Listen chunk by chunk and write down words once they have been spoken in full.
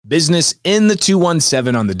Business in the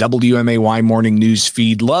 217 on the WMAY morning news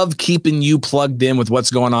feed. Love keeping you plugged in with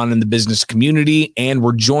what's going on in the business community. And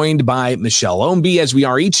we're joined by Michelle Ownbey, as we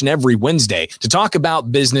are each and every Wednesday, to talk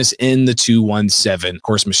about business in the 217. Of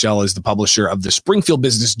course, Michelle is the publisher of the Springfield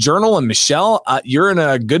Business Journal. And Michelle, you're in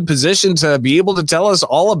a good position to be able to tell us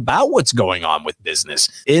all about what's going on with business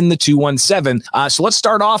in the 217. So let's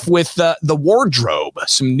start off with the wardrobe.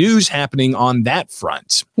 Some news happening on that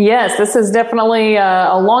front. Yes, this is definitely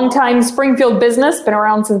a long-time Springfield business, been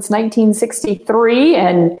around since 1963,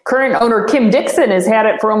 and current owner Kim Dixon has had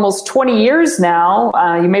it for almost 20 years now.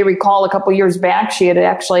 You may recall a couple years back, she had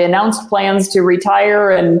actually announced plans to retire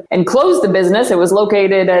and close the business. It was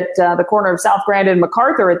located at the corner of South Grand and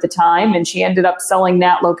MacArthur at the time, and she ended up selling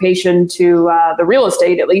that location to the real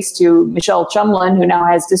estate, at least to Michelle Chumlin, who now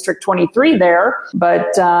has District 23 there.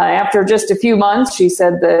 But after just a few months, she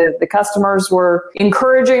said the customers were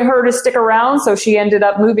encouraging her to stick around, so she ended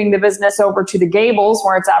up moving the business over to the Gables,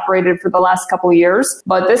 where it's operated for the last couple of years.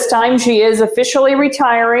 But this time she is officially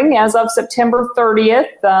retiring as of September 30th.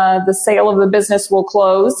 The sale of the business will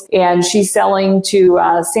close, and she's selling to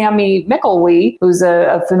Sammy Mickelwee, who's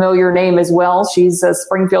a familiar name as well. She's a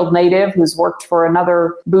Springfield native who's worked for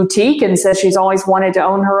another boutique and says she's always wanted to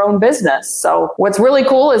own her own business. So what's really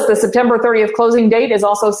cool is the September 30th closing date is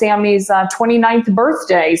also Sammy's 29th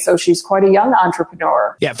birthday, so she's quite a young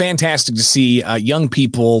entrepreneur. Yeah, fantastic to see young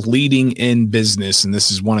people leading in business, and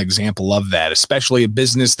this is one example of that, especially a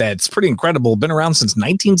business that's pretty incredible, been around since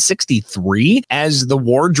 1963 as the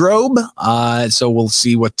wardrobe. So we'll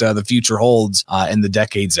see what the future holds in the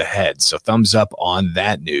decades ahead. So thumbs up on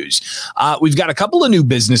that news. We've got a couple of new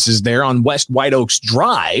businesses there on West White Oaks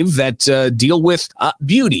Drive that deal with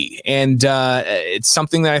beauty, and it's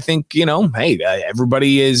something that I think,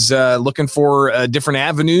 everybody is looking for different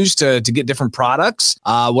avenues to get different products.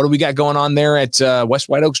 What do we got going on there at West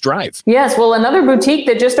White Oaks Drive? Yes, well, another boutique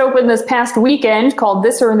that just opened this past weekend called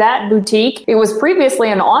This or That Boutique. It was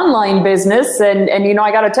previously an online business, and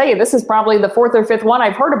I got to tell you, this is probably the fourth or fifth one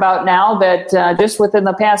I've heard about now that just within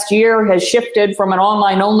the past year has shifted from an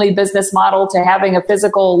online-only business model to having a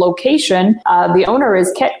physical location. The owner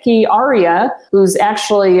is Ketki Arya, who's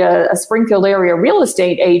actually a Springfield area real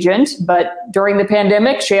estate agent, but during the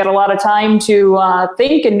pandemic, she had a lot of time to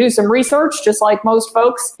think and do some research, just like most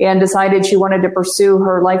folks, and decided she wanted to pursue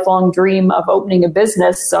her lifelong dream of opening a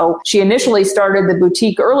business. So she initially started the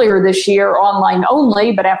boutique earlier this year online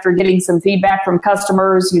only, but after getting some feedback from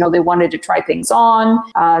customers, they wanted to try things on.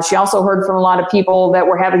 She also heard from a lot of people that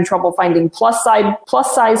were having trouble finding plus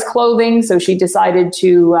size clothing, so she decided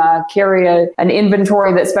to carry an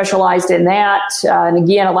inventory that specialized in that, and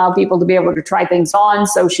again allow people to be able to try things on.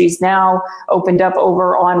 So she's now opened up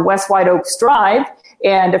over on West White Oaks Drive.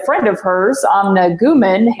 And a friend of hers, Amna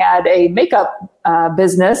Guman, had a makeup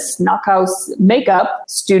business, Knockhouse Makeup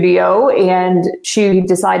Studio, and she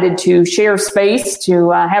decided to share space to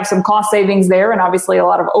have some cost savings there, and obviously a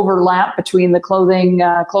lot of overlap between the clothing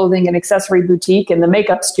and accessory boutique and the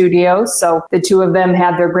makeup studio. So the two of them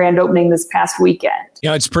had their grand opening this past weekend.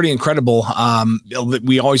 It's pretty incredible.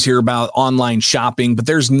 We always hear about online shopping, but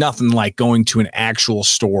there's nothing like going to an actual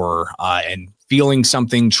store and feeling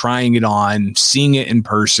something, trying it on, seeing it in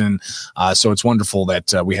person. So it's wonderful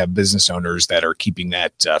that we have business owners that are keeping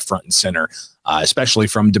that front and center, especially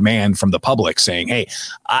from demand from the public saying, hey,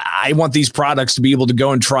 I want these products to be able to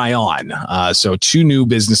go and try on. So two new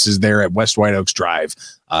businesses there at West White Oaks Drive.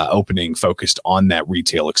 Opening focused on that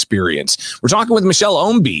retail experience. We're talking with Michelle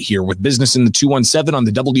Ownbey here with Business in the 217 on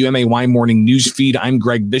the WMAY morning news feed. I'm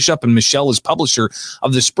Greg Bishop, and Michelle is publisher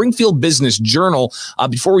of the Springfield Business Journal.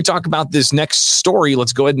 Before we talk about this next story,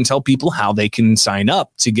 let's go ahead and tell people how they can sign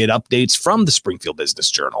up to get updates from the Springfield Business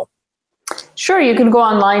Journal. Sure, you can go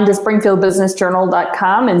online to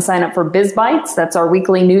springfieldbusinessjournal.com and sign up for BizBytes. That's our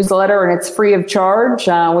weekly newsletter, and it's free of charge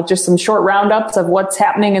with just some short roundups of what's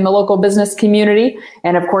happening in the local business community.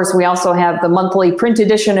 And of course, we also have the monthly print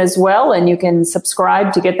edition as well, and you can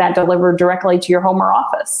subscribe to get that delivered directly to your home or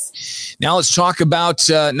office. Now let's talk about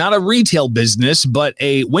not a retail business, but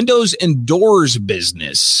a windows and doors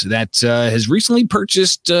business that has recently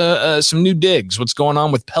purchased some new digs. What's going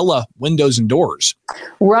on with Pella Windows and Doors?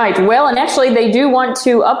 Right. Well, and actually they do want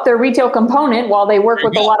to up their retail component while they work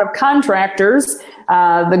with a lot of contractors.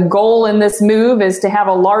 The goal in this move is to have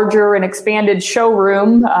a larger and expanded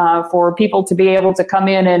showroom for people to be able to come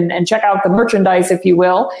in and check out the merchandise, if you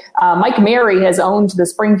will. Mike Mary has owned the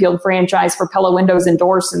Springfield franchise for Pella Windows and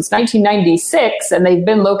Doors since 1996, and they've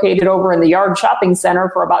been located over in the Yard Shopping Center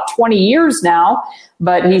for about 20 years now.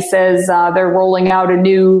 But he says they're rolling out a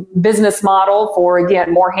new business model for,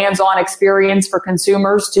 again, more hands-on experience for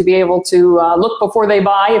consumers to be able to look before they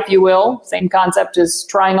buy, if you will. Same concept as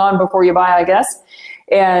trying on before you buy, I guess.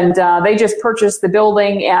 And they just purchased the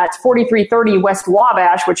building at 4330 West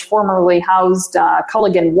Wabash, which formerly housed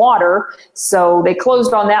Culligan Water. So they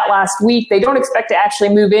closed on that last week. They don't expect to actually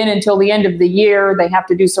move in until the end of the year. They have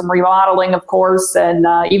to do some remodeling, of course. And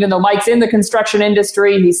even though Mike's in the construction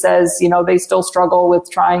industry, he says, they still struggle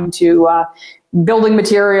with trying to building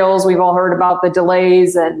materials. We've all heard about the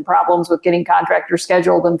delays and problems with getting contractors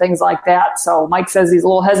scheduled and things like that. So Mike says he's a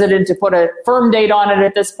little hesitant to put a firm date on it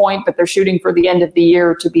at this point, but they're shooting for the end of the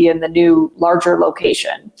year to be in the new, larger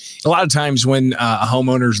location. A lot of times when a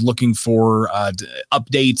homeowner's looking for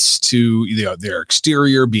updates to their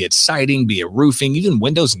exterior, be it siding, be it roofing, even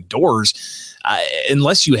windows and doors,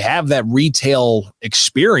 unless you have that retail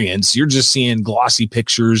experience, you're just seeing glossy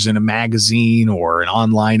pictures in a magazine or an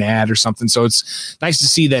online ad or something. So it's nice to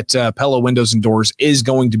see that Pella Windows and Doors is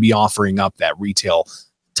going to be offering up that retail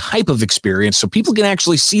type of experience so people can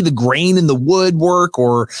actually see the grain in the woodwork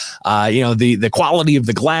or the quality of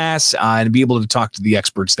the glass and be able to talk to the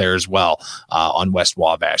experts there as well on West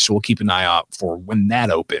Wabash. So we'll keep an eye out for when that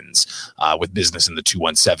opens with Business in the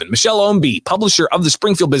 217. Michelle Ownby, publisher of the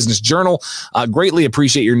Springfield Business Journal, greatly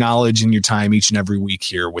appreciate your knowledge and your time each and every week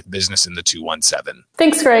here with Business in the 217.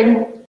 Thanks, Greg.